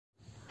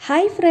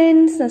Hi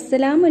friends,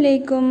 Assalamu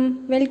alaikum.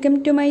 Welcome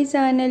to my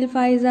channel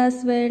Faiza's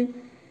World.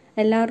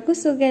 എല്ലാവർക്കും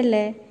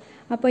സുഖല്ലേ?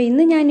 അപ്പോൾ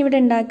ഇന്ന് ഞാൻ ഇവിടെ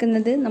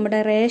ഉണ്ടാക്കുന്നത് നമ്മുടെ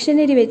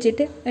റേഷൻ അരി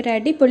വെച്ചിട്ട് ഒരു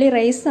അടിപൊളി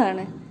റൈസ്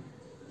ആണ്.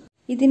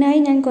 ഇതിനായി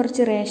ഞാൻ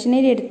കുറച്ച് റേഷൻ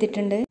അരി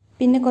എടുത്തിട്ടുണ്ട്.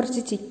 പിന്നെ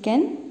കുറച്ച്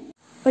ചിക്കൻ,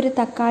 ഒരു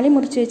തക്കാളി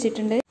മുറിച്ച്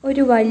വെച്ചിട്ടുണ്ട്,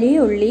 ഒരു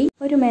വലിയ ഉള്ളി,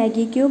 ഒരു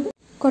മാഗി ക്യൂബ്,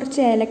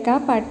 കുറച്ച് ഏലക്ക,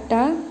 പട്ട,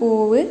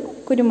 പൂവ്,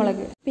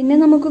 കുരുമുളക്. പിന്നെ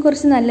നമുക്ക്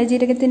കുറച്ച് നല്ല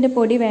ജീരകത്തിന്റെ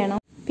പൊടി വേണം.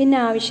 പിന്നെ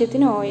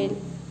ആവശ്യത്തിന് ഓയിൽ.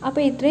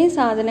 അപ്പോൾ ഇത്രയും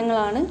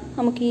സാധനങ്ങളാണ്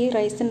നമുക്ക് ഈ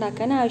റൈസ്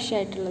ഉണ്ടാക്കാൻ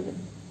ആവശ്യമായിട്ടുള്ളത്.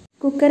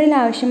 കുക്കറിൽ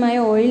ആവശ്യമായ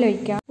ഓയിൽ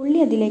ഒഴിക്കാം. ഉള്ളി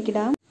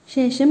അതിലേക്കിടാം.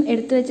 ശേഷം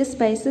എടുത്തു വെച്ച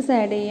സ്പൈസസ്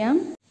ആഡ് ചെയ്യാം.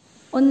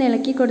 ഒന്ന്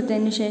ഇളക്കി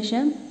കൊടുത്തതിന്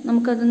ശേഷം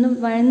നമുക്കതൊന്ന്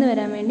വഴന്ന്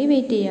വരാൻ വേണ്ടി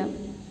വെയിറ്റ് ചെയ്യാം.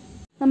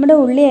 നമ്മുടെ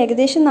ഉള്ളി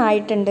ഏകദേശം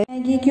ആയിട്ടുണ്ട്.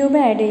 മാഗി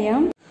ക്യൂബ് ആഡ്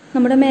ചെയ്യാം.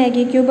 നമ്മുടെ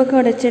മാഗി ക്യൂബൊക്കെ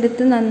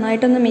ഉടച്ചെടുത്ത്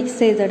നന്നായിട്ടൊന്ന് മിക്സ്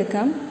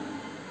ചെയ്തെടുക്കാം.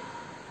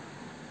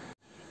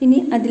 ഇനി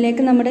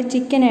അതിലേക്ക് നമ്മുടെ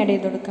ചിക്കൻ ആഡ്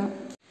ചെയ്ത് കൊടുക്കാം.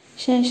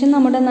 ശേഷം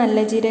നമ്മുടെ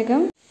നല്ല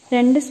ജീരകം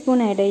 2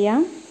 സ്പൂൺ ആഡ്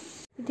ചെയ്യാം.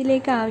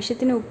 ഇതിലേക്ക്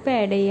ആവശ്യത്തിന് ഉപ്പ്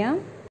ആഡ് ചെയ്യാം.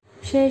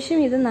 ശേഷം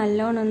ഇത്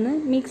നല്ലോണം ഒന്ന്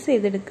മിക്സ്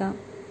ചെയ്തെടുക്കാം.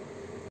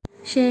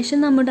 ശേഷം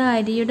നമ്മുടെ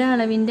അരിയുടെ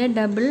അളവിൻ്റെ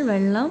ഡബിൾ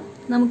വെള്ളം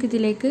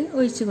നമുക്കിതിലേക്ക്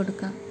ഒഴിച്ചു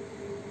കൊടുക്കാം.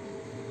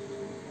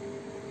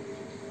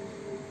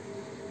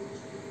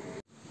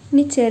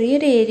 ഇനി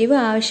ചെറിയൊരു എരിവ്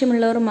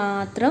ആവശ്യമുള്ളവർ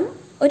മാത്രം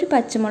ഒരു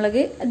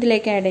പച്ചമുളക്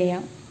അതിലേക്ക് ആഡ്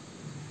ചെയ്യാം.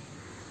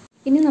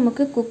 ഇനി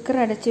നമുക്ക് കുക്കർ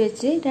അടച്ചു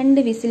വെച്ച്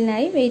 2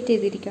 വിസിലിനായി വെയിറ്റ്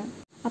ചെയ്തിരിക്കാം.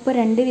 അപ്പോൾ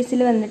 2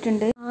 വിസിൽ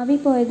വന്നിട്ടുണ്ട്. ആവി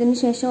പോയതിന്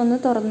ശേഷം ഒന്ന്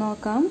തുറന്നു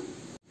നോക്കാം.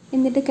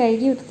 എന്നിട്ട്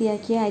കഴുകി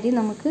വൃത്തിയാക്കിയ അരി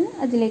നമുക്ക്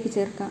അതിലേക്ക്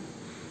ചേർക്കാം.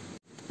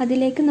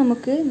 അതിലേക്ക്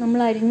നമ്മൾ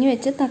അരിഞ്ഞു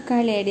വെച്ച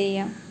തക്കാളി ആഡ്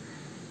ചെയ്യാം.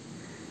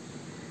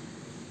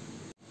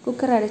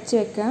 കുക്കർ അടച്ചു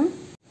വെക്കാം.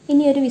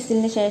 ഇനി ഒരു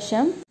വിസിലിന്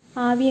ശേഷം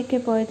ആവിയൊക്കെ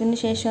പോയതിന്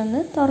ശേഷം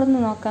ഒന്ന്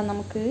തുറന്നു നോക്കാം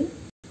നമുക്ക്.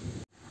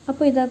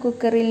 അപ്പോൾ ഇതാ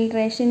കുക്കറിൽ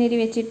റേഷൻ അരി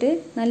വെച്ചിട്ട്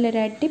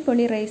നല്ലൊരു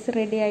അടിപൊളി റൈസ്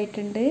റെഡി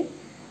ആയിട്ടുണ്ട്.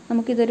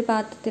 നമുക്കിതൊരു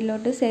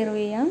പാത്രത്തിലോട്ട്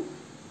സെർവ് ചെയ്യാം.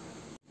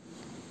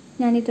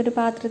 ഞാനിതൊരു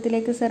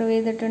പാത്രത്തിലേക്ക് സെർവ്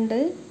ചെയ്തിട്ടുണ്ട്.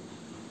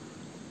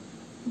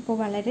 അപ്പോൾ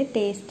വളരെ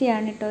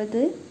ടേസ്റ്റിയാണ് കേട്ടോ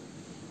ഇത്.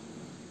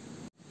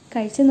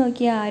 കഴിച്ചു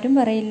നോക്കിയാൽ ആരും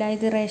പറയില്ല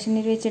ഇത് റേഷൻ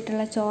അരി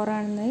വെച്ചിട്ടുള്ള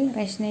ചോറാണെന്ന്.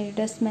 റേഷൻ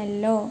അരിയുടെ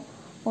സ്മെല്ലോ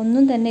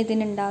ഒന്നും തന്നെ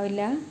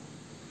ഇതിനുണ്ടാവില്ല.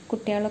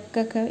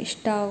 കുട്ടികൾക്കൊക്കെ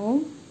ഇഷ്ടമാവും.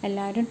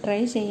 എല്ലാവരും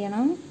ട്രൈ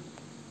ചെയ്യണം.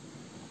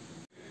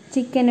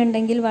 ചിക്കൻ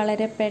ഉണ്ടെങ്കിൽ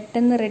വളരെ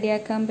പെട്ടെന്ന്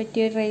റെഡിയാക്കാൻ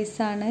പറ്റിയ ഒരു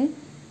റൈസാണ്.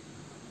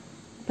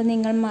 അപ്പോൾ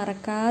നിങ്ങൾ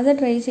മറക്കാതെ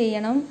ട്രൈ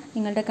ചെയ്യണം.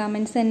 നിങ്ങളുടെ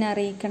കമൻറ്റ്സ് എന്നെ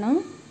അറിയിക്കണം.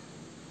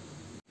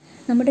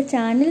 നമ്മുടെ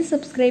ചാനൽ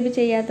സബ്സ്ക്രൈബ്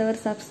ചെയ്യാത്തവർ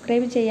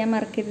സബ്സ്ക്രൈബ് ചെയ്യാൻ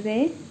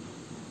മറക്കരുതേ.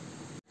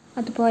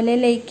 അതുപോലെ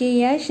ലൈക്ക്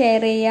ചെയ്യുക,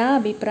 ഷെയർ ചെയ്യുക,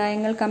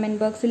 അഭിപ്രായങ്ങൾ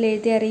കമൻറ്റ് ബോക്സിൽ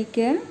എഴുതി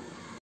അറിയിക്കുക.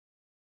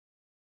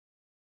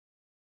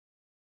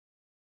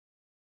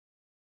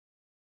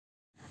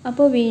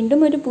 അപ്പോൾ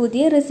വീണ്ടും ഒരു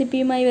പുതിയ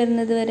റെസിപ്പിയുമായി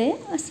വരുന്നത് വരെ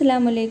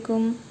അസ്സലാമു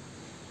അലൈക്കും.